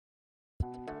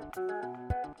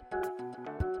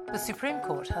The Supreme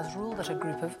Court has ruled that a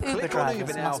group of Uber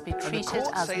drivers must be treated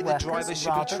as workers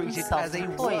rather than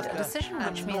self-employed, a decision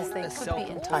which means they could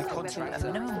be entitled to a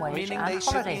minimum wage and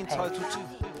holiday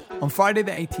pay. On Friday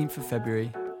the 18th of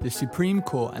February, the Supreme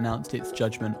Court announced its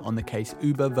judgment on the case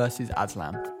Uber v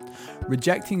Aslam,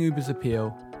 rejecting Uber's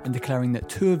appeal and declaring that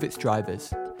two of its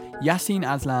drivers, Yaseen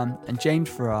Aslam and James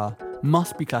Farrar,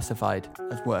 must be classified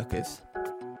as workers.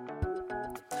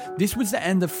 This was the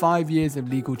end of 5 years of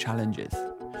legal challenges,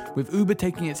 with Uber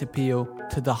taking its appeal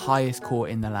to the highest court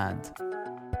in the land.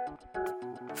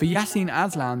 For Yaseen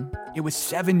Aslam, it was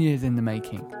 7 years in the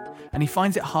making, and he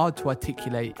finds it hard to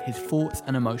articulate his thoughts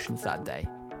and emotions that day.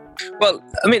 Well,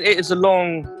 I mean, it is a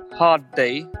long, hard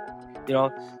day,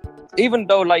 even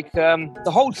though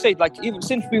the whole state, even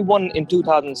since we won in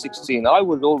 2016, I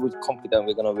was always confident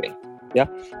we're going to win. Yeah,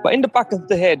 but in the back of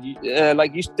the head,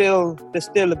 there's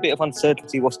still a bit of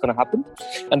uncertainty what's going to happen,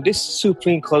 and this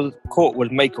Supreme Court will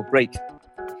make or break.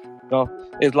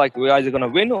 It's like we're either going to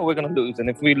win or we're going to lose, and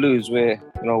if we lose, we're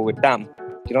damned.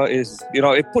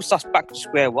 It puts us back to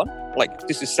square one. Like,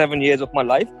 this is 7 years of my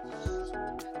life.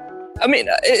 I mean,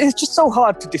 it's just so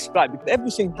hard to describe because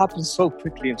everything happens so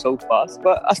quickly and so fast.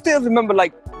 But I still remember,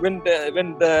 when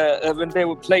they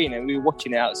were playing and we were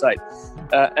watching it outside,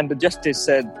 and the justice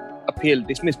said, appeal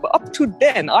dismissed. But up to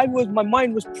then, my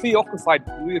mind was preoccupied.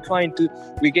 We're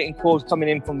getting calls coming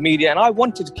in from media, and I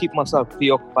wanted to keep myself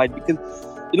preoccupied because,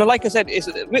 like I said,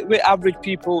 we're average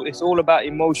people. It's all about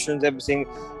emotions, everything.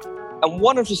 And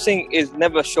one of the things is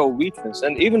never show weakness.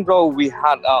 And even though we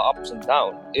had our ups and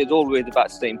downs, it's always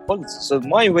about staying positive. So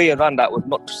my way around that was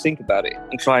not to think about it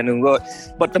and try and work.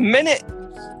 But the minute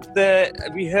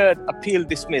we heard appeal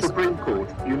dismissed, Supreme Court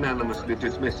unanimously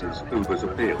dismisses Uber's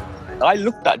appeal. I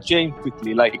looked at James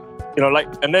quickly,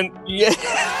 and then, yeah.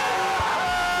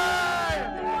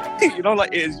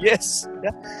 It is yes.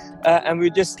 Yeah. And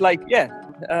we're just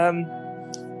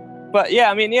but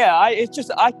yeah, I mean, yeah, I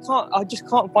just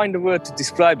can't find a word to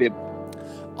describe it.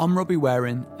 I'm Robbie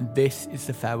Waring, and this is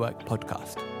the Fair Work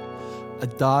Podcast, a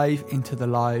dive into the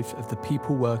lives of the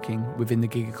people working within the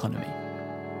gig economy.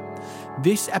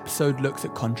 This episode looks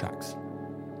at contracts,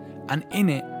 and in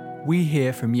it, we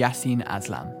hear from Yaseen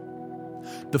Aslam,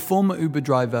 the former Uber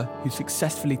driver who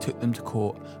successfully took them to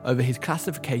court over his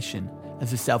classification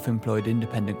as a self-employed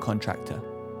independent contractor.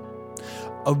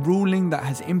 A ruling that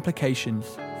has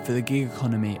implications for the gig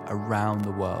economy around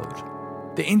the world.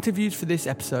 The interviews for this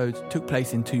episode took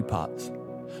place in two parts,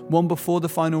 one before the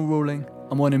final ruling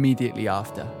and one immediately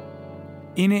after.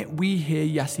 In it, we hear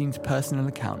Yaseen's personal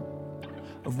account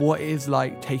of what it is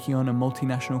like taking on a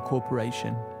multinational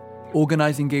corporation,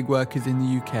 organising gig workers in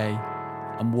the UK,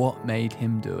 and what made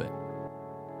him do it.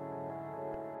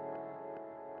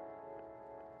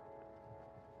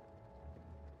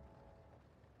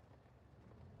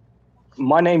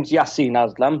 My name's Yaseen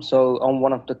Aslam, so I'm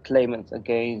one of the claimants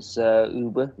against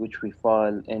Uber, which we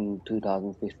filed in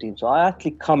 2015. So I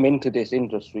actually come into this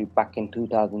industry back in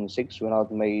 2006 when I was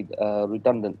made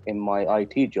redundant in my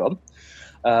IT job.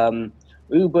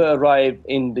 Uber arrived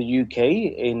in the UK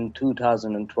in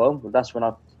 2012. That's when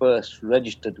I first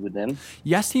registered with them.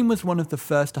 Yaseen was one of the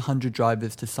first 100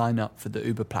 drivers to sign up for the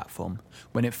Uber platform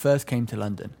when it first came to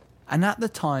London. And at the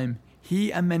time,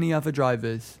 he and many other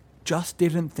drivers just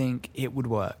didn't think it would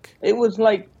work. It was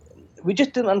like, we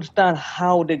just didn't understand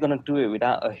how they're going to do it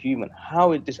without a human.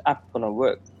 How is this app going to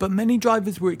work? But many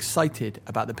drivers were excited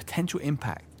about the potential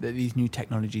impact that these new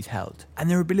technologies held and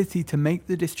their ability to make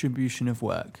the distribution of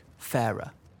work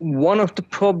fairer. One of the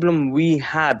problems we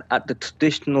had at the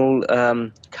traditional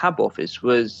cab office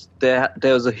was there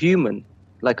was a human,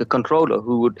 like a controller,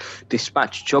 who would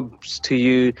dispatch jobs to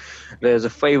you. There's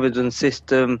a favoritism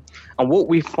system. And what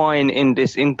we find in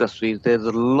this industry is there's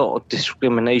a lot of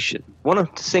discrimination. One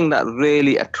of the things that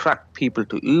really attract people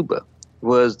to Uber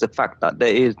was the fact that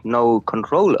there is no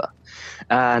controller.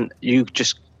 And you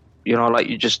just,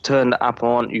 you just turn the app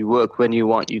on, you work when you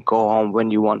want, you go home when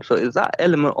you want. So it's that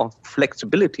element of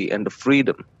flexibility and the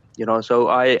freedom. So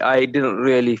I didn't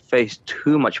really face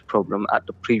too much problem at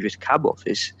the previous cab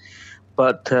office.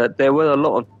 But there were a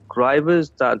lot of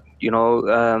drivers that,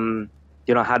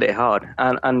 had it hard.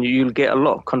 And you'll get a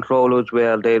lot of controllers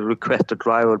where they request the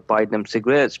driver buy them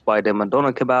cigarettes, buy them a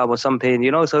doner kebab or something,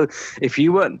 So if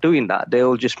you weren't doing that,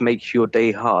 they'll just make your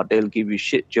day hard. They'll give you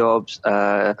shit jobs.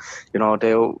 So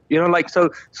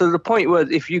the point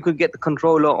was, if you could get the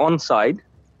controller on side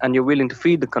and you're willing to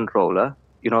feed the controller,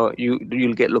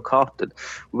 you'll get looked after.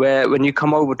 Where when you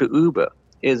come over to Uber,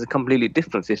 is a completely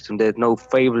different system. There's no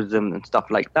favoritism and stuff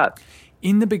like that.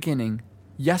 In the beginning,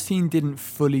 Yaseen didn't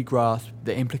fully grasp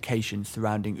the implications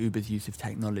surrounding Uber's use of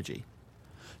technology.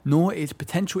 nor its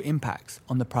potential impacts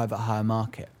on the private hire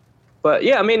market. But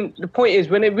yeah, I mean, the point is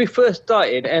we first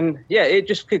started and yeah, it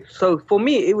just clicked. So for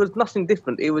me, it was nothing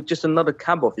different. It was just another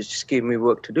cab office just giving me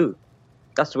work to do.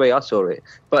 That's the way I saw it.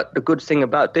 But the good thing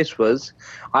about this was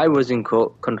I was in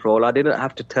control. I didn't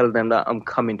have to tell them that I'm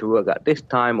coming to work at this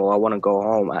time or I want to go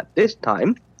home at this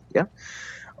time. Yeah.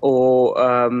 Or,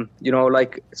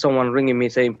 like someone ringing me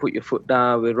saying, put your foot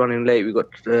down, we're running late, we've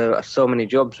got so many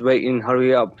jobs waiting,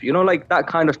 hurry up. Like that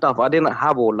kind of stuff. I didn't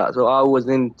have all that. So I was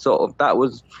in that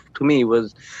was, to me,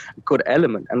 was a good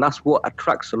element. And that's what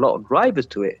attracts a lot of drivers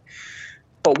to it.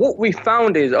 But what we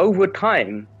found is over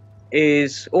time,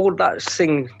 is all that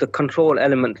thing, the control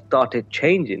element started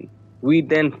changing. We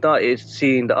then started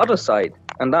seeing the other side.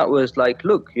 And that was like,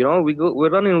 look, we're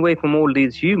running away from all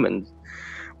these humans.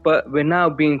 But we're now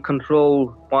being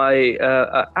controlled by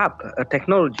an app, a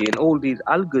technology, and all these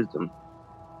algorithms.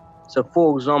 So,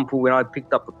 for example, when I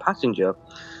picked up a passenger,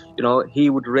 he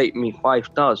would rate me 5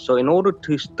 stars. So in order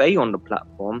to stay on the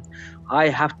platform, I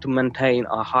have to maintain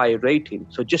a high rating.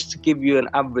 So just to give you an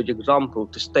average example,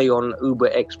 to stay on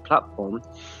Uber X platform,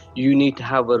 you need to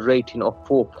have a rating of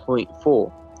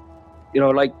 4.4.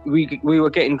 We were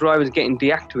getting drivers getting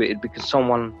deactivated because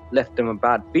someone left them a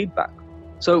bad feedback.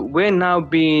 So we're now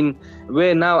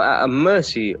at a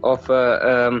mercy of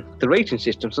the rating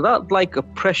system. So that's like a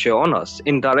pressure on us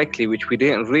indirectly, which we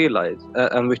didn't realize,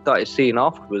 and we started seeing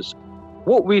afterwards.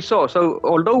 What we saw, so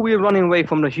although we're running away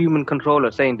from the human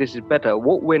controller saying this is better,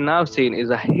 what we're now seeing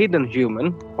is a hidden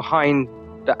human behind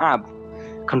the app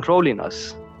controlling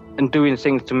us and doing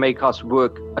things to make us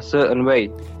work a certain way.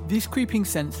 This creeping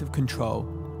sense of control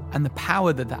and the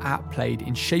power that the app played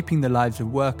in shaping the lives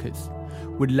of workers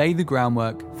would lay the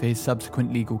groundwork for his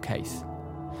subsequent legal case.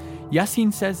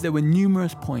 Yaseen says there were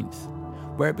numerous points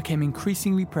where it became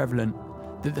increasingly prevalent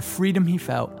that the freedom he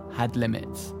felt had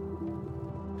limits.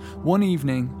 One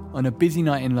evening, on a busy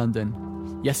night in London,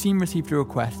 Yaseen received a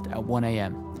request at 1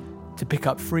 a.m. to pick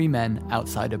up 3 men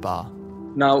outside a bar.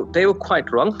 Now, they were quite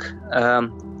drunk.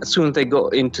 As soon as they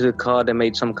got into the car, they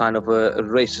made some kind of a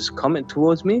racist comment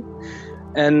towards me.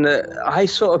 And I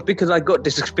because I got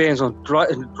this experience of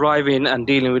driving and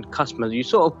dealing with customers, you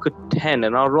sort of could tend,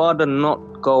 and I'd rather not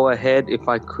go ahead if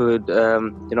I could,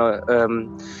 because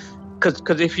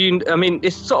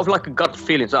it's sort of like a gut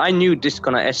feeling. So I knew this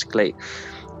going to escalate.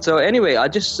 So anyway, I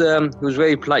just was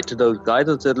very polite to those guys.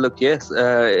 I said, look, yes,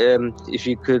 if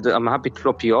you could, I'm happy to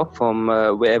drop you off from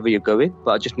wherever you're going,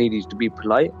 but I just need you to be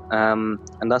polite. And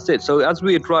that's it. So as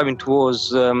we were driving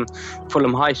towards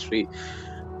Fulham High Street,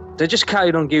 they just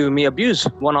carried on giving me abuse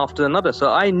one after another.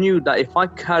 So I knew that if I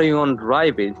carry on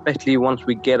driving, especially once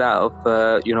we get out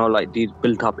of, these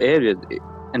built-up areas,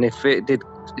 and if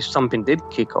something did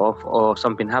kick off or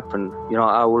something happened,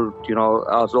 I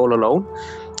was all alone.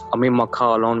 I'm in my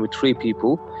car alone with 3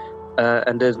 people,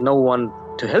 and there's no one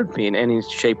to help me in any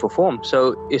shape or form.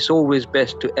 So it's always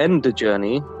best to end the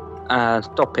journey and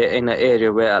stop it in an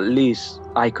area where at least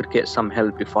I could get some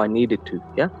help if I needed to,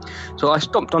 yeah? So I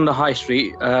stopped on the high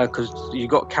street because you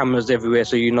got cameras everywhere,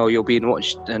 so you're being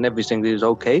watched and everything is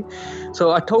okay.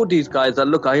 So I told these guys that,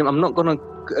 look,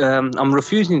 I'm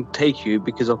refusing to take you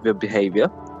because of your behavior.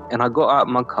 And I got out of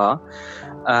my car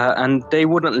and they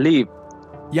wouldn't leave.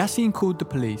 Yaseen called the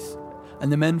police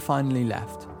and the men finally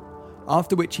left,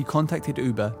 after which he contacted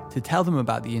Uber to tell them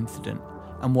about the incident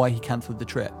and why he cancelled the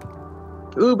trip.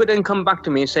 Uber then come back to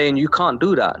me saying, you can't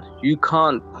do that. You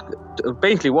can't.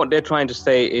 Basically, what they're trying to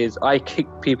say is I kick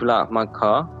people out of my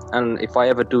car, and if I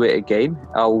ever do it again,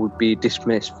 I will be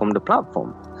dismissed from the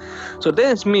platform. So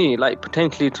there's me,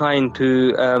 potentially trying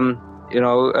to,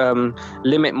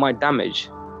 limit my damage,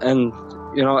 and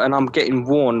I'm getting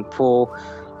warned for,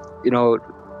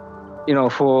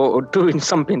 for doing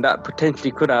something that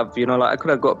potentially could have, I could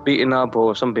have got beaten up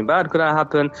or something bad could have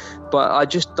happened. But I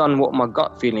just done what my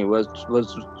gut feeling was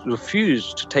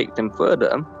refused to take them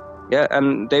further. Yeah,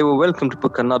 and they were welcome to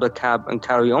book another cab and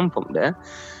carry on from there.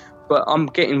 But I'm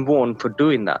getting warned for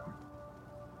doing that.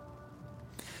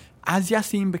 As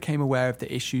Yaseen became aware of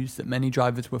the issues that many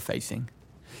drivers were facing,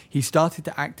 he started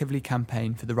to actively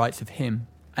campaign for the rights of him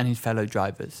and his fellow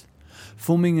drivers,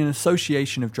 forming an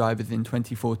association of drivers in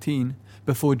 2014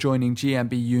 before joining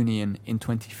GMB Union in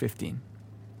 2015.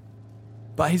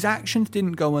 But his actions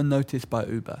didn't go unnoticed by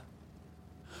Uber.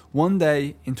 One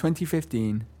day in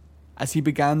 2015, as he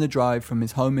began the drive from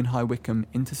his home in High Wycombe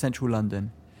into central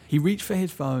London, he reached for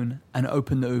his phone and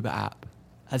opened the Uber app,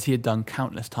 as he had done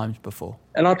countless times before.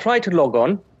 And I tried to log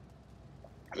on,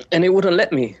 and it wouldn't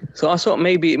let me. So I thought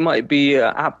maybe it might be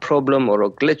an app problem or a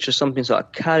glitch or something. So I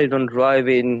carried on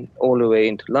driving all the way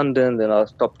into London. Then I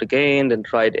stopped again, then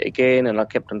tried it again, and I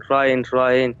kept on trying.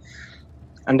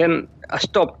 And then I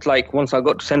stopped like once I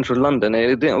got to central London,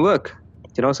 and it didn't work.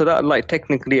 So that like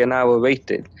technically an hour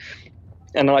waited.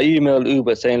 And I emailed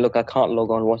Uber saying, look, I can't log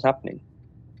on, what's happening?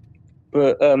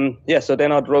 But so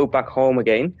then I drove back home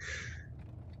again.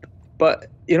 But,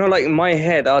 like in my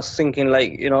head, I was thinking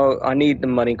like, I need the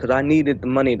money because I needed the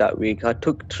money that week. I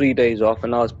took 3 days off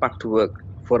and I was back to work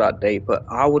for that day. But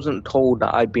I wasn't told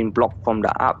that I'd been blocked from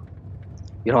the app.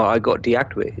 I got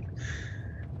deactivated.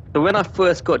 So when I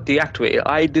first got deactivated,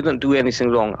 I didn't do anything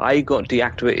wrong. I got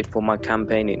deactivated for my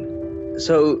campaigning.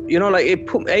 So, like it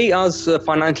put A, I was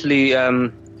financially,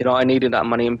 I needed that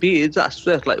money. And B, it's that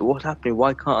stress, like what's happening?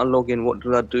 Why can't I log in? What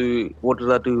did I do? What did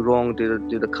I do wrong? Did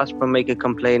the customer make a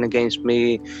complaint against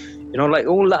me? Like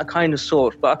all that kind of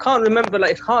sort. But I can't remember,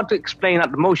 like it's hard to explain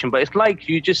at the motion, but it's like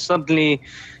you just suddenly,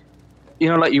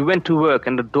 like you went to work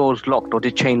and the door's locked or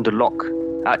they changed the lock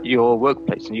at your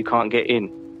workplace and you can't get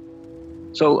in.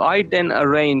 So I then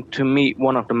arranged to meet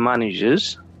one of the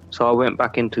managers. So I went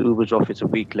back into Uber's office a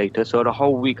week later. So the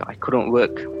whole week I couldn't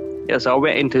work. So I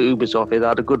went into Uber's office. I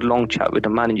had a good long chat with the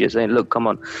manager saying, look, come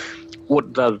on,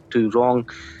 what did I do wrong?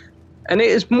 And it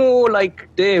is more like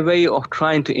their way of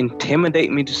trying to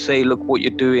intimidate me to say, look, what you're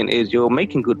doing is you're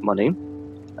making good money.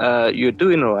 You're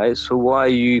doing all right. So why are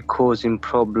you causing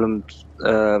problems?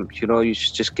 You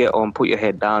should just get on, put your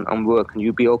head down and work and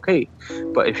you'll be okay.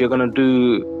 But if you're going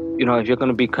to if you're going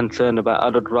to be concerned about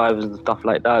other drivers and stuff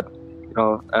like that,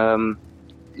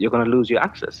 you're going to lose your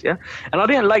access, yeah? And I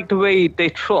didn't like the way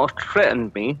they sort of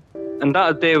threatened me, and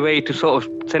that was their way to sort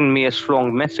of send me a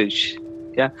strong message,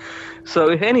 yeah? So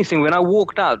if anything, when I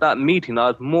walked out that meeting,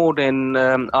 I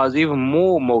was even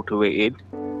more motivated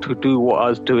to do what I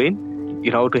was doing,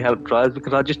 to help drivers,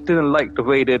 because I just didn't like the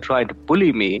way they're trying to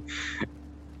bully me.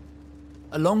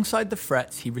 Alongside the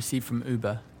threats he received from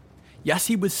Uber,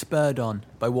 Yaseen was spurred on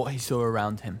by what he saw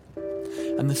around him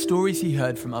and the stories he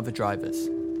heard from other drivers.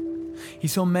 He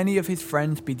saw many of his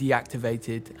friends be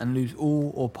deactivated and lose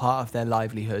all or part of their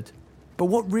livelihood. But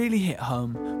what really hit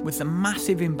home was the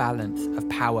massive imbalance of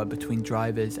power between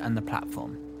drivers and the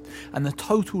platform, and the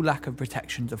total lack of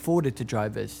protections afforded to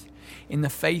drivers in the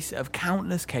face of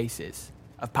countless cases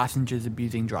of passengers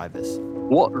abusing drivers.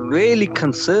 What really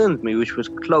concerned me, which was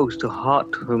close to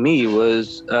heart for me,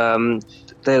 was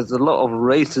there's a lot of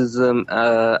racism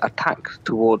attacks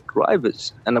toward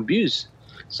drivers and abuse.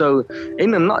 So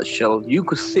in a nutshell, you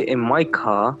could sit in my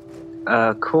car,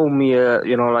 call me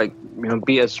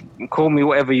call me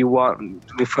whatever you want,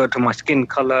 refer to my skin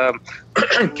color,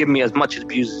 give me as much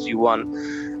abuse as you want.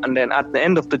 And then at the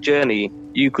end of the journey,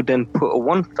 you could then put a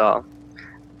 1-star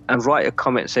and write a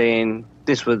comment saying,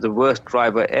 this was the worst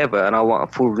driver ever and I want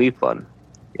a full refund.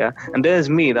 Yeah, and there's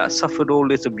me that suffered all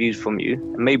this abuse from you,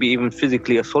 and maybe even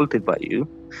physically assaulted by you.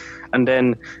 And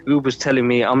then Uber's telling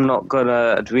me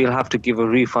we'll have to give a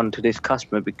refund to this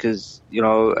customer because, he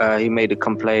made a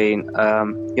complaint.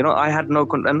 I had no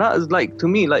and that is like, to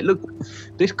me, like, look,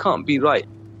 this can't be right.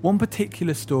 One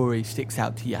particular story sticks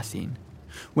out to Yaseen,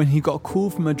 when he got a call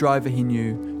from a driver he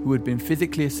knew who had been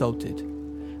physically assaulted,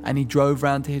 and he drove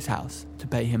round to his house to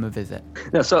pay him a visit.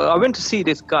 Yeah, so I went to see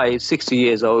this guy, 60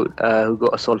 years old, who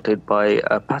got assaulted by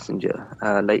a passenger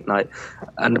late night,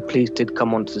 and the police did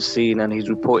come onto the scene and he's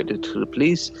reported it to the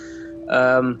police.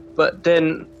 But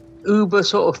then Uber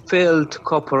sort of failed to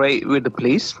cooperate with the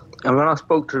police. And when I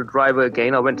spoke to the driver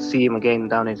again, I went to see him again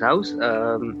down his house.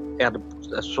 He had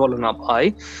a swollen up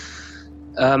eye.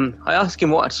 I asked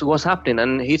him what's happening,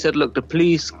 and he said, look, the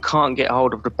police can't get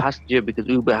hold of the passenger because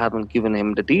Uber haven't given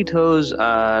him the details,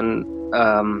 and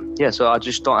so I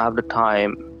just don't have the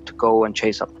time to go and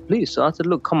chase up the police. So I said,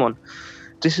 look, come on,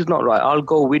 this is not right. I'll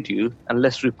go with you and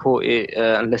let's report it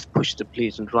and let's push the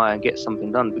police and try and get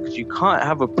something done, because you can't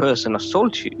have a person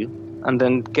assault you and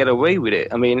then get away with it.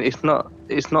 I mean, it's not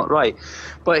right.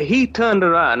 But he turned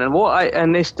around,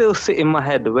 and they still sit in my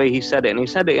head the way he said it, and he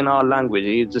said it in our language.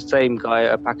 He's the same guy,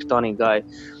 a Pakistani guy,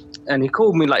 and he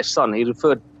called me like son. He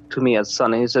referred to me as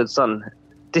son, and he said, son,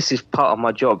 this is part of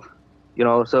my job,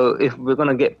 so if we're going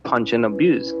to get punched and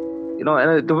abused,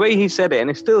 and the way he said it,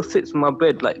 and it still sits in my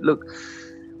bed, like, look,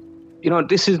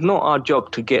 this is not our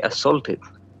job to get assaulted.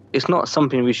 It's not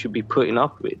something we should be putting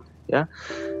up with, yeah?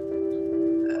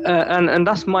 And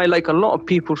that's a lot of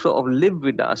people sort of live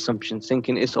with that assumption,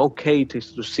 thinking it's okay to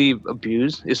receive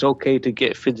abuse, it's okay to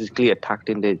get physically attacked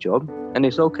in their job, and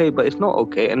it's okay, but it's not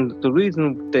okay. And the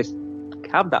reason they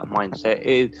have that mindset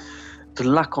is the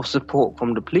lack of support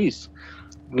from the police,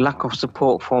 lack of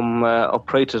support from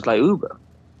operators like Uber.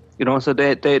 So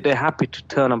they're happy to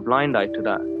turn a blind eye to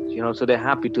that. So they're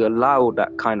happy to allow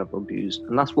that kind of abuse.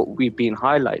 And that's what we've been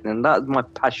highlighting. And that's my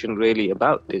passion really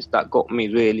about this. That got me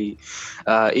really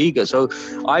eager. So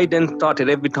I then started,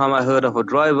 every time I heard of a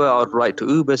driver, I would write to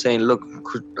Uber saying, look,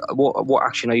 what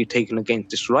action are you taking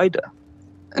against this rider?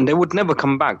 And they would never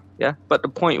come back, yeah? But the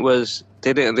point was,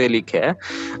 they didn't really care.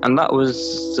 And that was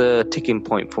the ticking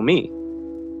point for me.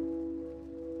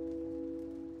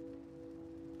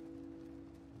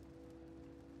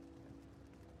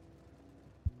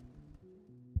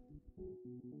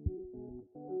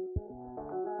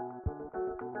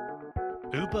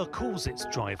 Uber calls its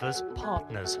drivers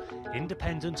partners,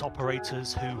 independent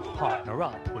operators who partner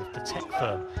up with the tech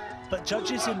firm. But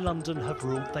judges in London have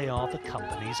ruled they are the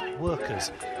company's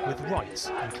workers, with rights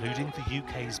including the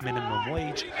UK's minimum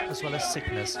wage, as well as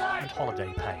sickness and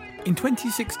holiday pay. In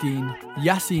 2016,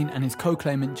 Yaseen and his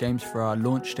co-claimant James Farrar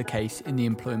launched a case in the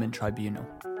Employment Tribunal,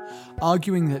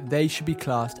 arguing that they should be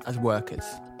classed as workers.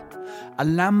 A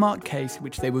landmark case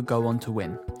which they would go on to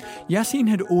win. Yaseen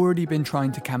had already been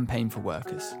trying to campaign for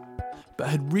workers, but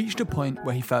had reached a point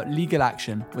where he felt legal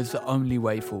action was the only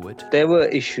way forward. There were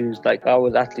issues, like I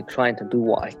was actually trying to do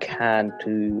what I can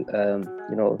to,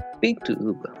 speak to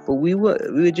Uber, but we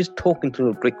were just talking to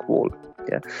a brick wall.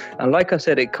 Yeah, and like I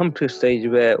said, it come to a stage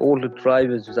where all the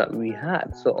drivers that we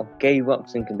had sort of gave up,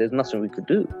 thinking there's nothing we could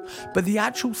do. But the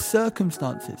actual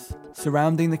circumstances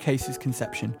surrounding the case's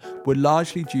conception were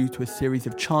largely due to a series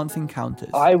of chance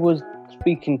encounters. I was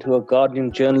speaking to a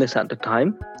Guardian journalist at the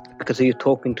time, because he was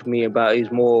talking to me about, he's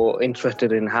more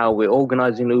interested in how we're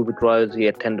organising Uber drivers. He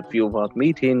attended a few of our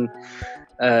meetings,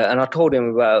 and I told him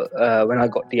about when I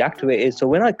got deactivated. So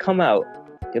when I come out,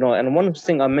 and one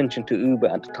thing I mentioned to Uber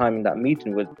at the time in that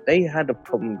meeting was they had a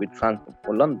problem with Transport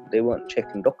for London. They weren't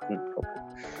checking documents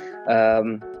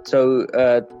properly. So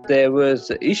there was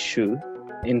an issue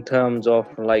in terms of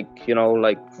like with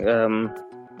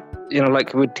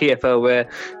TfL, where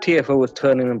TfL was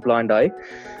turning a blind eye.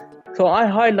 So I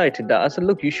highlighted that. I said,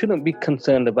 look, you shouldn't be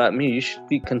concerned about me. You should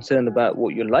be concerned about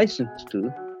what you're licensed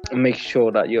to, and make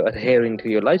sure that you're adhering to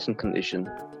your license conditions.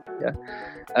 Yeah.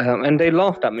 And they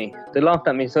laughed at me.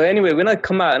 So anyway, when I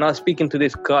come out and I was speaking to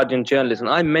this Guardian journalist, and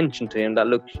I mentioned to him that,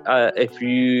 look, if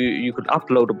you could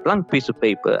upload a blank piece of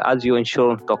paper as your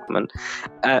insurance document,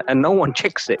 and no one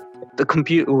checks it, the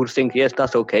computer would think, yes,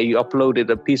 that's okay. You uploaded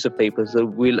a piece of paper, so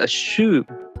we'll assume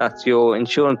that's your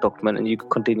insurance document and you can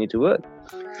continue to work.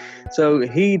 So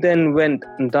he then went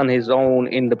and done his own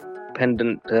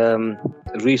independent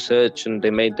research, and they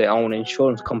made their own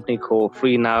insurance company called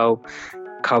Free Now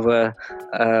Cover,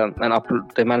 and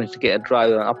they managed to get a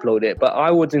driver and upload it. But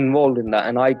I was involved in that,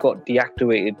 and I got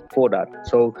deactivated for that.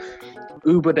 So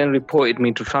Uber then reported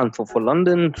me to Transport for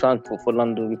London. Transport for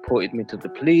London reported me to the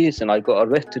police, and I got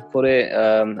arrested for it.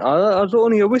 I was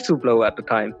only a whistleblower at the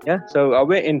time, yeah. So I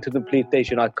went into the police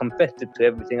station. I confessed it to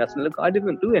everything. I said, look, I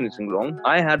didn't do anything wrong.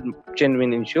 I had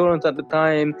genuine insurance at the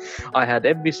time. I had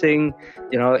everything.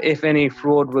 If any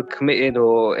fraud was committed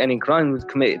or any crime was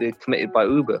committed, it's committed by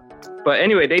Uber. But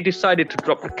anyway, they decided to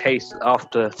drop the case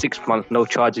after 6 months. No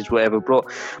charges were ever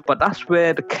brought. But that's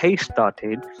where the case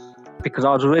started, because I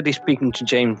was already speaking to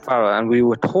James Farrar, and we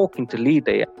were talking to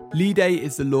Leaday. Leaday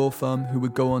is the law firm who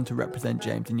would go on to represent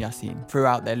James and Yaseen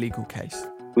throughout their legal case.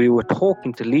 We were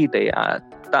talking to Leaday at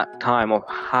that time of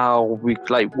how we,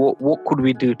 what could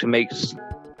we do to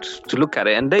look at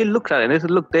it. And they looked at it and they said,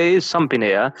 look, there is something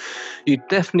here. You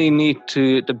definitely need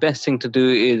to, the best thing to do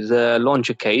is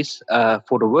launch a case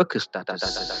for the worker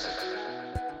status.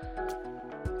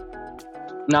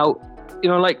 Now,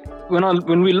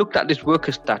 when we looked at this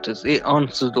worker status, it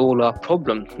answered all our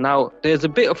problems. Now, there's a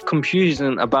bit of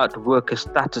confusion about the worker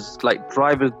status, like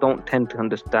drivers don't tend to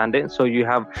understand it. So you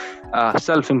have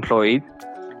self-employed,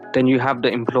 then you have the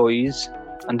employees,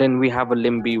 and then we have a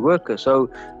limby worker. So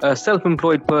a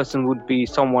self-employed person would be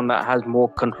someone that has more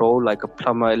control, like a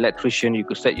plumber, electrician. You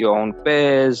could set your own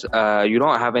fares. You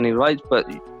don't have any rights, but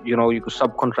you could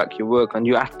subcontract your work, and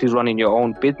you're actually running your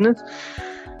own business.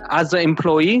 As an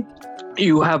employee,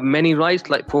 you have many rights,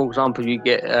 like for example, you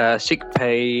get sick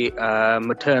pay,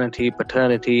 maternity,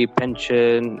 paternity,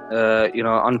 pension,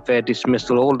 unfair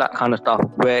dismissal, all that kind of stuff.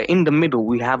 Where in the middle,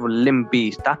 we have a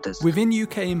limby status. Within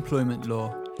UK employment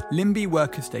law, limby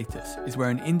worker status is where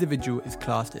an individual is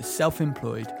classed as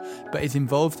self-employed but is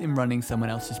involved in running someone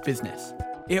else's business.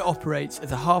 It operates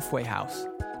as a halfway house,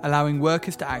 allowing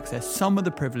workers to access some of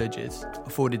the privileges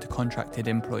afforded to contracted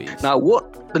employees. Now,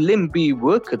 what the limby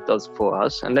worker does for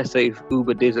us, and let's say if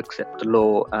Uber did accept the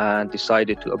law and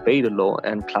decided to obey the law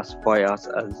and classify us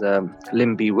as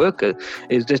limby worker,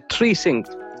 is there's three things.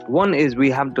 One is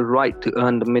we have the right to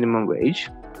earn the minimum wage.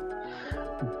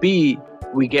 B,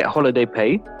 we get holiday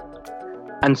pay,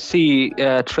 and C,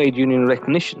 trade union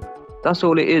recognition. That's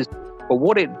all it is. But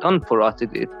what it done for us is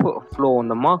it put a flaw on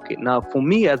the market. Now, for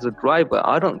me as a driver,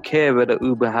 I don't care whether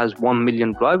Uber has 1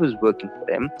 million drivers working for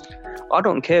them. I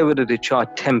don't care whether they charge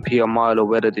 10p a mile or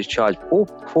whether they charge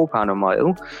 £4 a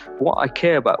mile. What I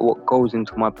care about, what goes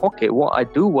into my pocket, what I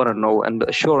do want to know, and the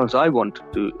assurance I want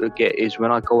to get is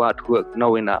when I go out to work,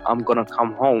 knowing that I'm going to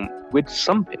come home with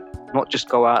something, not just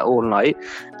go out all night,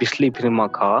 be sleeping in my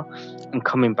car and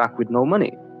coming back with no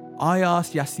money. I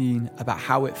asked Yaseen about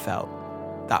how it felt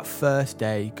that first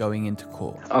day going into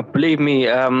court. Believe me,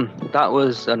 that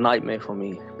was a nightmare for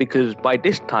me, because by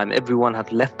this time everyone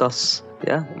had left us,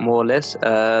 more or less.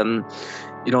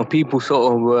 People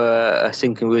sort of were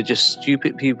thinking we're just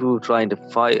stupid people trying to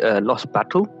fight a lost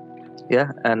battle,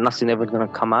 and nothing ever going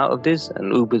to come out of this,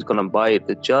 and Uber's going to buy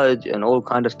the judge and all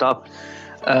kind of stuff.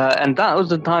 And that was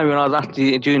the time when I was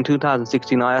actually, during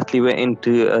 2016, I actually went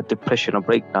into a depression, a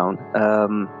breakdown.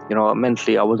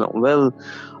 Mentally I wasn't well.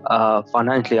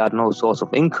 Financially I had no source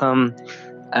of income.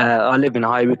 I live in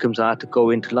High Wycombe, so I had to go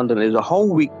into London. It was a whole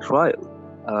week trial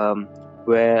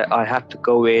where I had to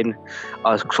go in.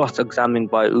 I was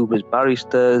cross-examined by Uber's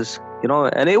barristers,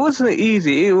 and it wasn't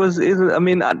easy.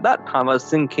 At that time I was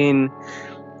thinking,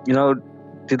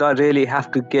 did I really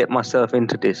have to get myself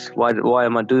into this? Why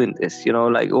am I doing this?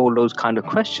 All those kind of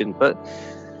questions. But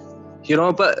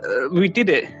we did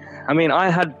it. I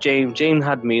had James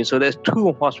had me. So there's two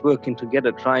of us working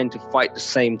together trying to fight the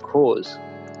same cause,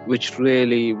 which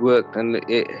really worked, and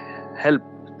it helped.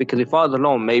 Because if I was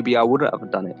alone, maybe I wouldn't have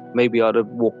done it. Maybe I'd have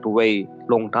walked away a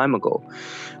long time ago.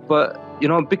 But,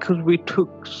 because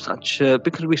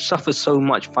because we suffered so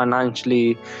much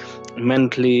financially,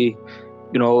 mentally,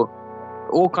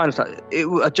 all kinds of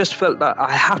stuff. I just felt that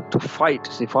I had to fight.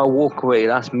 If I walk away,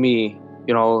 that's me.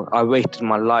 I wasted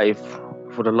my life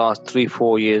for the last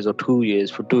 3-4 years or 2 years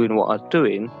for doing what I was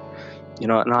doing,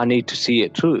 and I need to see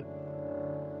it through.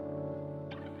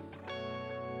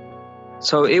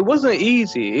 So it wasn't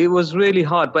easy. It was really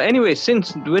hard. But anyway,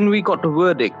 since when we got the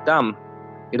verdict,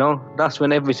 that's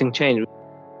when everything changed.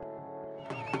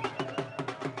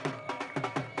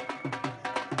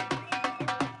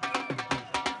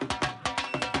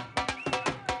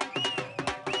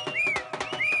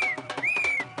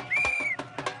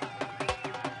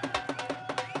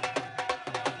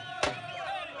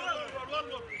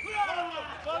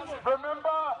 Remember,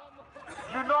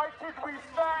 united we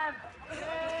stand,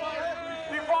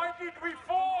 divided we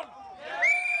fall.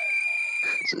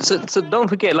 So don't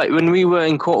forget, when we were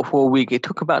in court for a week, it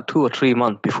took about 2 or 3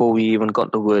 months before we even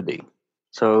got the verdict.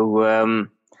 So,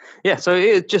 so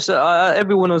it just,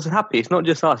 everyone was happy. It's not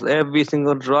just us. Every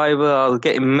single driver, I was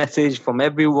getting message from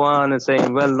everyone and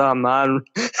saying, well done, man.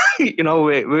 It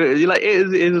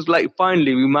was like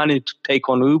finally we managed to take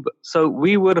on Uber. So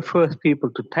we were the first people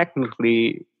to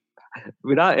technically,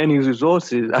 without any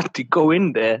resources, actually go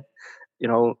in there,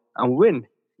 and win,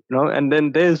 and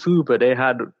then there's Uber. They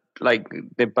had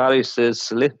the barristers,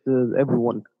 solicitors,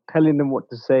 everyone telling them what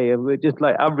to say. And we're just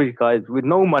like average guys with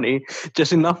no money,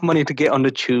 just enough money to get on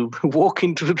the tube, walk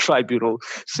into the tribunal,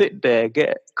 sit there,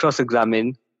 get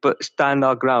cross-examined, but stand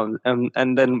our ground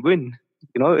and then win.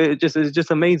 It's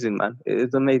just amazing, man.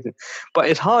 It's amazing. But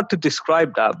it's hard to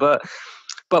describe that. But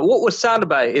what was sad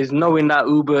about it is knowing that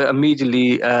Uber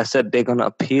immediately said they're going to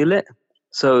appeal it.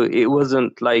 So it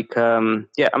wasn't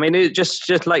it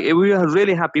just like we were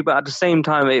really happy, but at the same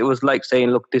time, it was like saying,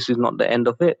 look, this is not the end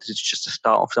of it. This is just the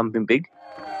start of something big.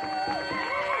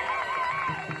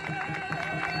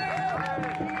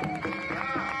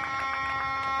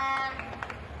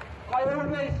 I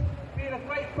always been a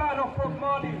great fan of Bob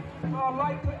Marley, so I'd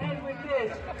like to end with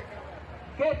this.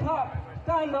 Get up,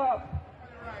 stand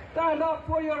up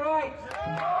for your rights.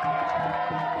 Get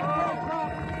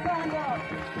up, stand up,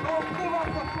 don't give up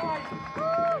the fight.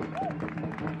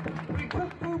 We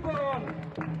took Uber on,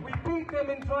 we beat them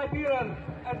in tribunal,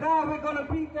 and now we're going to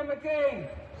beat them again.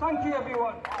 Thank you,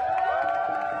 everyone.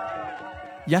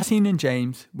 Yaseen and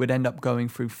James would end up going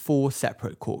through 4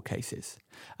 separate court cases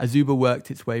as Uber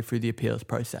worked its way through the appeals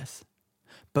process.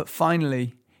 But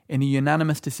finally, in a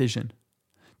unanimous decision,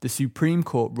 the Supreme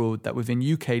Court ruled that within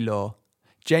UK law,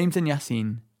 James and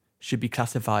Yaseen should be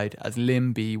classified as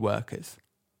Limb B workers.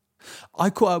 I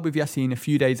caught up with Yaseen a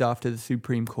few days after the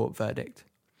Supreme Court verdict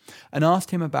and asked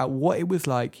him about what it was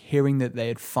like hearing that they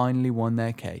had finally won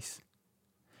their case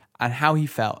and how he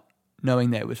felt knowing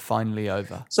that it was finally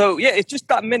over. So, it's just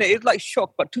that minute. It's like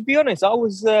shock. But to be honest, I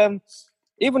was,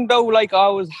 even though I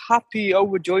was happy,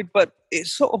 overjoyed, but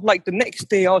it's sort of like the next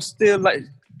day I was still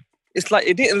it's like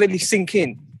it didn't really sink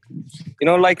in.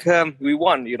 we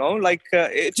won,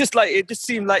 it just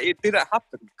seemed like it didn't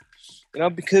happen,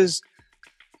 because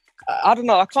I don't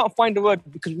know, I can't find the word,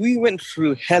 because we went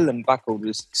through hell and back over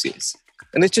the 6 years.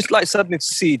 And it's just like suddenly to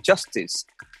see justice.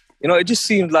 It just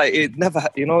seemed like it never,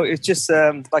 it's just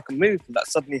like a miracle that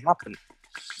suddenly happened.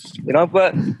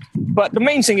 But the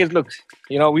main thing is, look,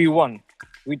 we won.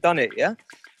 We done it, yeah?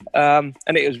 And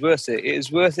it was worth it. It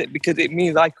is worth it because it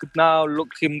means I could now look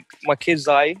in my kids'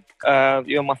 eye,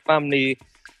 my family.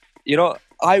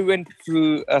 I went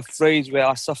through a phase where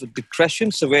I suffered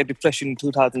depression, severe depression in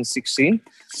 2016.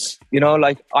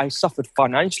 I suffered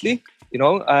financially, and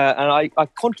I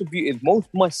contributed most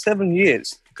of my 7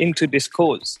 years into this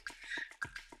cause.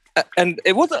 And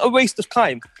it wasn't a waste of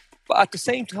time, but at the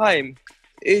same time,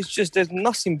 it's just there's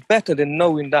nothing better than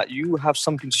knowing that you have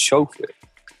something to show for it.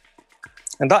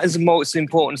 And that is the most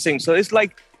important thing. So it's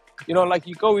like,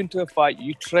 you go into a fight,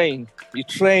 you train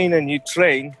and you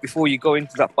train before you go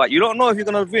into that fight. You don't know if you're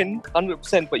going to win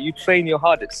 100%, but you train your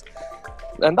hardest.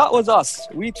 And that was us.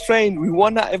 We trained, we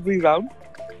won at every round,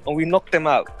 and we knocked them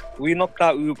out. We knocked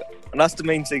out Uber, and that's the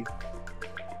main thing.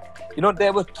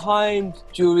 There were times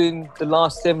during the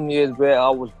last 7 years where I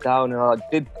was down and I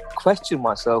did question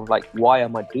myself, like, why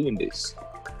am I doing this?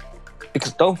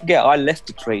 Because don't forget, I left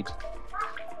the trade.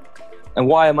 And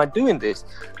why am I doing this?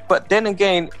 But then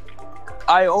again,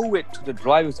 I owe it to the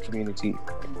drivers community,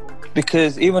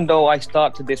 because even though I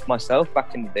started this myself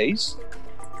back in the days,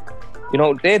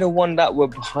 they're the one that were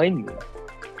behind me.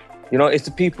 It's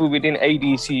the people within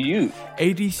ADCU.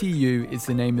 ADCU is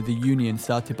the name of the union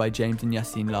started by James and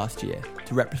Yaseen last year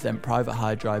to represent private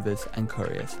hire drivers and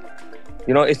couriers.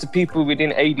 It's the people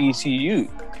within ADCU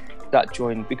that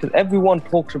joined, because everyone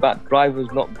talks about drivers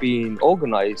not being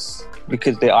organised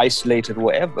because they're isolated or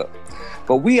whatever.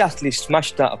 But we actually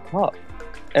smashed that apart.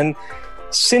 And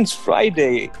since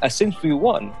Friday, since we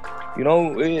won,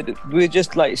 we're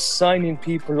just like signing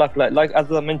people like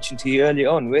as I mentioned to you earlier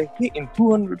on, we're hitting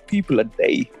 200 people a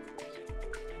day,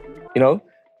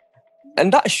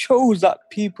 and that shows that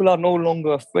people are no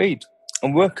longer afraid,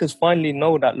 and workers finally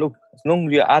know that, look, as long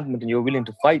as you're adamant and you're willing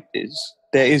to fight this,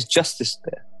 there is justice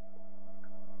there.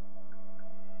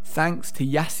 Thanks to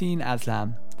Yaseen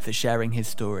Aslam for sharing his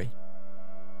story.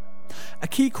 A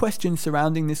key question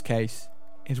surrounding this case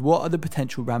is, what are the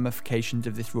potential ramifications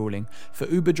of this ruling for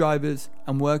Uber drivers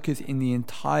and workers in the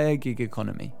entire gig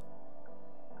economy?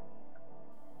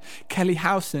 Kelly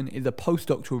Howson is a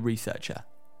postdoctoral researcher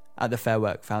at the Fair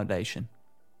Work Foundation.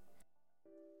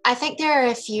 I think there are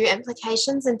a few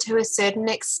implications, and to a certain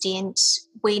extent,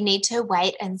 we need to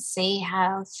wait and see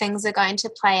how things are going to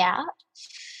play out.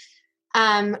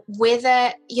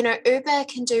 Whether, Uber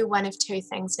can do one of two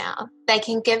things now. They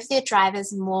can give their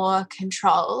drivers more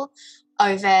control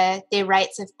over their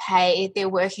rates of pay, their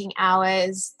working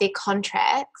hours, their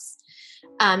contracts,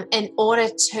 in order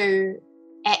to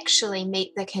actually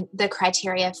meet the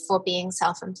criteria for being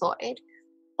self-employed,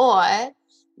 or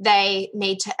they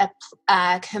need to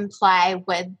comply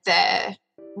with the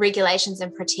regulations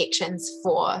and protections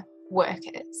for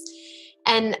workers.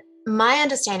 And my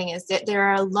understanding is that there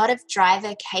are a lot of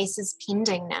driver cases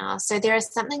pending now. So there are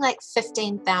something like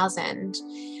 15,000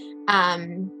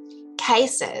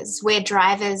 cases where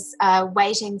drivers are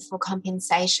waiting for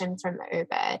compensation from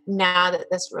Uber now that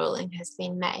this ruling has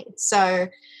been made. So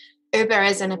Uber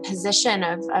is in a position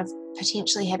of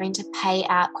potentially having to pay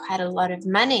out quite a lot of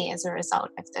money as a result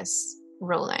of this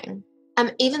ruling.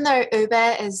 Even though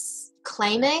Uber is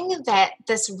claiming that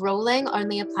this ruling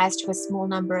only applies to a small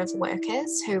number of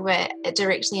workers who were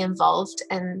directly involved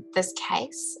in this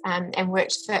case and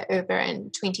worked for Uber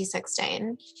in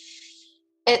 2016,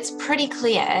 it's pretty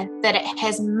clear that it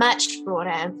has much broader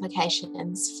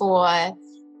implications for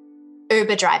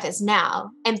Uber drivers now,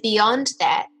 and beyond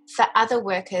that, for other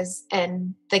workers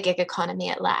in the gig economy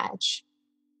at large.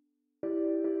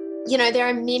 There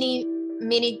are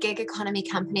many gig economy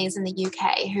companies in the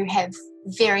UK who have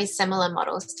very similar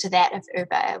models to that of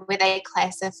Uber, where they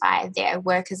classify their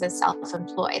workers as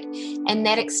self-employed. And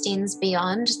that extends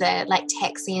beyond the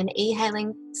taxi and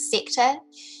e-hailing sector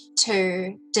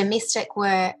to domestic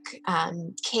work,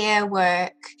 care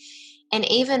work, and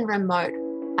even remote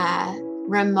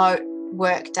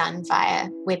work done via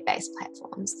web-based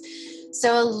platforms.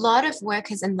 So a lot of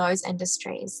workers in those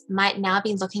industries might now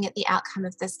be looking at the outcome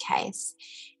of this case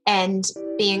and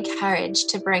be encouraged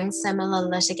to bring similar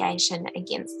litigation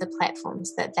against the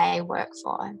platforms that they work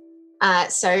for.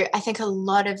 So I think a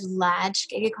lot of large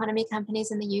gig economy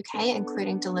companies in the UK,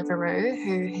 including Deliveroo,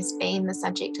 who has been the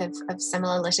subject of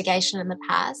similar litigation in the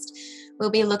past, will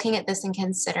be looking at this and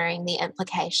considering the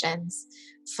implications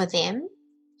for them.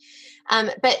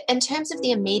 But in terms of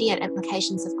the immediate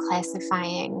implications of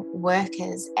classifying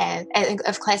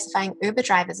classifying Uber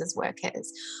drivers as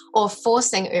workers, or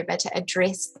forcing Uber to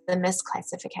address the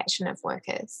misclassification of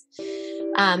workers,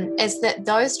 is that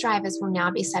those drivers will now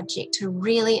be subject to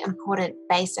really important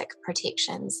basic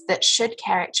protections that should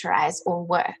characterise all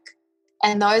work.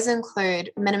 And those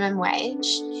include minimum wage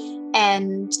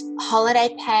and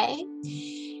holiday pay.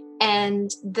 And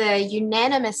the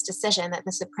unanimous decision that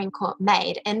the Supreme Court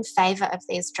made in favour of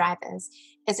these drivers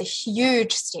is a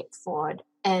huge step forward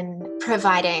in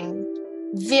providing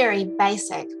very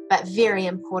basic but very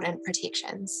important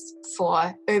protections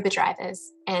for Uber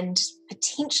drivers and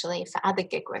potentially for other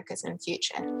gig workers in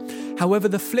future. However,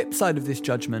 the flip side of this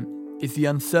judgment is the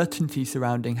uncertainty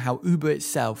surrounding how Uber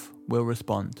itself will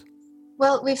respond.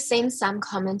 Well, we've seen some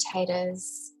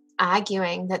commentators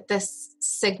arguing that this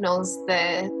signals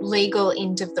the legal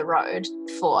end of the road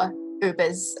for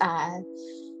Uber's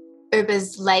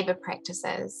labour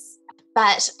practices.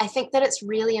 But I think that it's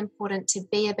really important to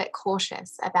be a bit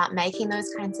cautious about making those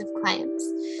kinds of claims,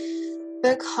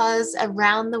 because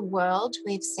around the world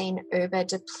we've seen Uber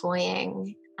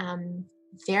deploying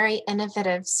very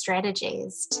innovative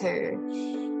strategies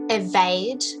to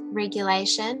evade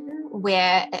regulation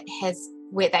where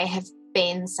they have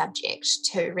been subject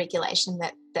to regulation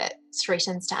that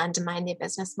threatens to undermine their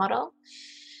business model.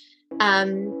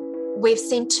 We've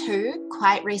seen two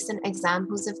quite recent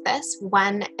examples of this.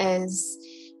 One is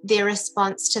their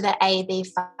response to the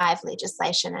AB5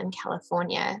 legislation in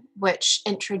California, which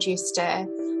introduced a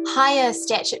higher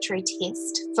statutory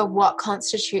test for what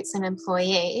constitutes an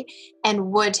employee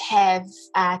and would have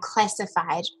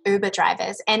classified Uber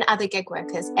drivers and other gig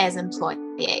workers as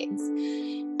employees.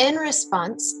 In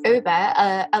response,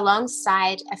 Uber,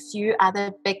 alongside a few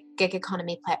other big gig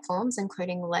economy platforms,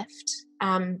 including Lyft,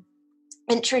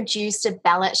 introduced a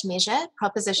ballot measure,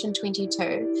 Proposition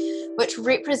 22, which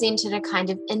represented a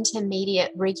kind of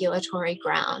intermediate regulatory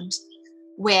ground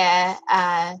where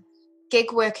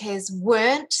gig workers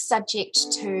weren't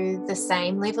subject to the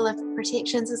same level of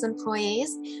protections as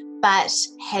employees, but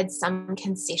had some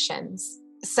concessions,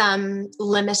 some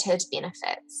limited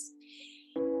benefits.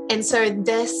 And so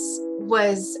this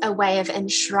was a way of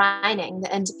enshrining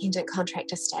the independent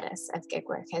contractor status of gig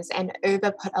workers, and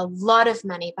Uber put a lot of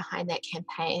money behind that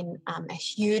campaign, a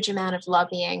huge amount of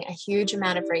lobbying, a huge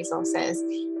amount of resources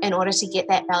in order to get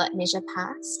that ballot measure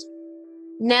passed.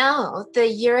 Now, the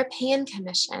European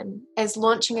Commission is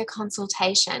launching a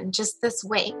consultation just this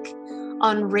week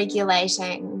on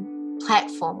regulating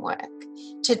platform work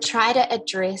to try to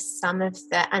address some of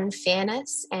the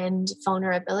unfairness and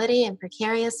vulnerability and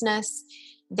precariousness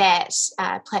that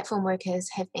platform workers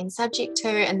have been subject to.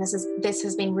 And this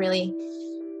has been really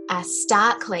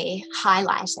starkly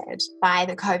highlighted by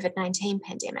the COVID-19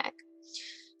 pandemic.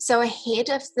 So ahead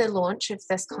of the launch of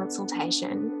this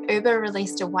consultation, Uber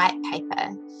released a white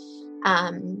paper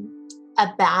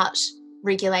about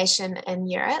regulation in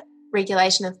Europe,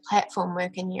 regulation of platform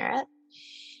work in Europe,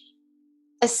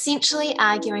 essentially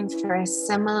arguing for a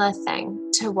similar thing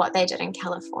to what they did in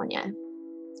California.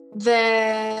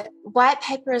 The white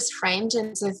paper is framed in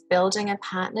terms of building a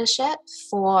partnership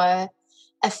for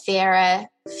a fairer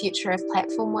future of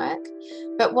platform work,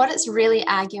 but what it's really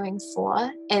arguing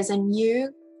for is a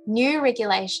new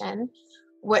regulation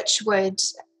which would,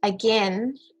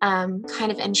 again,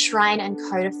 kind of enshrine and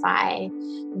codify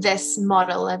this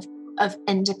model of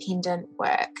independent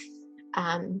work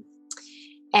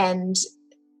and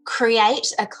create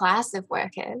a class of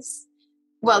workers.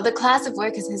 Well, the class of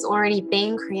workers has already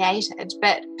been created,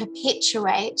 but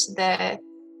perpetuate the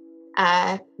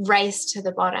race to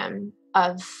the bottom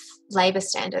of labour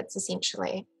standards,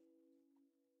 essentially.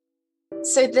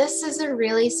 So this is a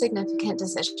really significant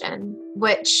decision,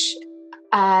 which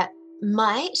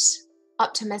might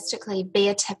optimistically be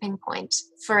a tipping point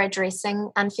for addressing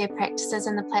unfair practices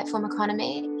in the platform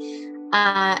economy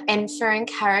and for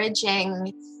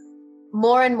encouraging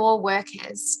more and more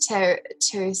workers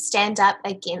to stand up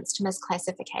against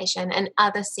misclassification in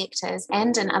other sectors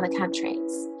and in other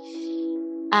countries.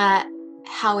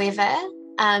 However,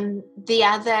 the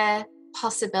other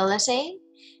possibility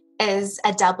is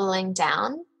a doubling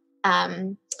down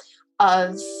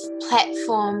of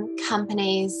platform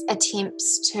companies'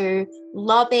 attempts to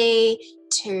lobby,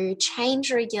 to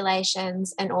change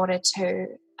regulations in order to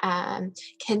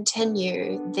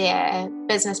continue their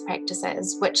business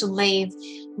practices, which leave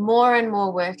more and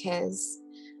more workers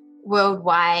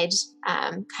worldwide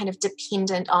kind of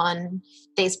dependent on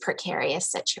these precarious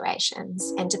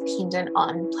situations and dependent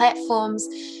on platforms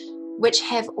which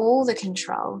have all the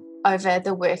control over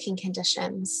the working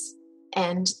conditions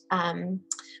and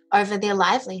over their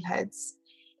livelihoods.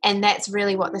 And that's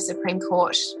really what the Supreme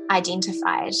Court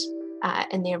identified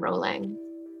in their ruling.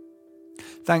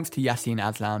 Thanks to Yaseen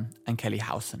Aslam and Kelly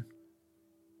Howson.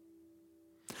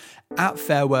 At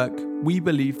Fair Work, we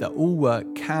believe that all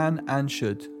work can and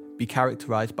should be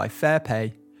characterised by fair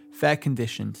pay, fair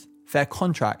conditions, fair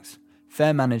contracts,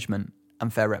 fair management,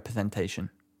 and fair representation.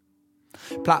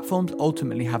 Platforms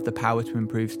ultimately have the power to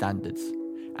improve standards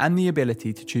and the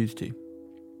ability to choose to.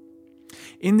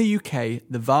 In the UK,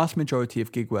 the vast majority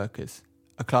of gig workers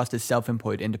are classed as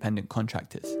self-employed independent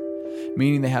contractors,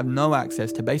 meaning they have no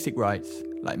access to basic rights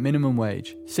like minimum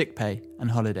wage, sick pay,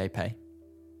 and holiday pay.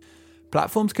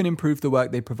 Platforms can improve the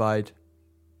work they provide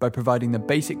by providing the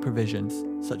basic provisions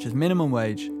such as minimum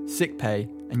wage, sick pay,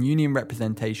 and union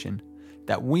representation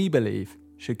that we believe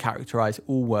should characterise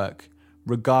all work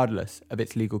regardless of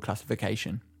its legal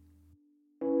classification.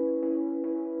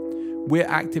 We're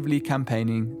actively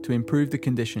campaigning to improve the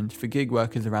conditions for gig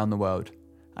workers around the world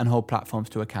and hold platforms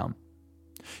to account.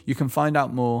 You can find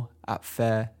out more at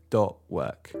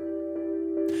fair.work.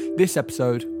 This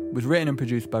episode was written and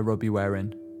produced by Robbie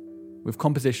Waring, with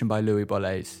composition by Louis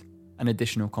Bollez and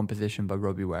additional composition by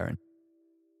Robbie Waring.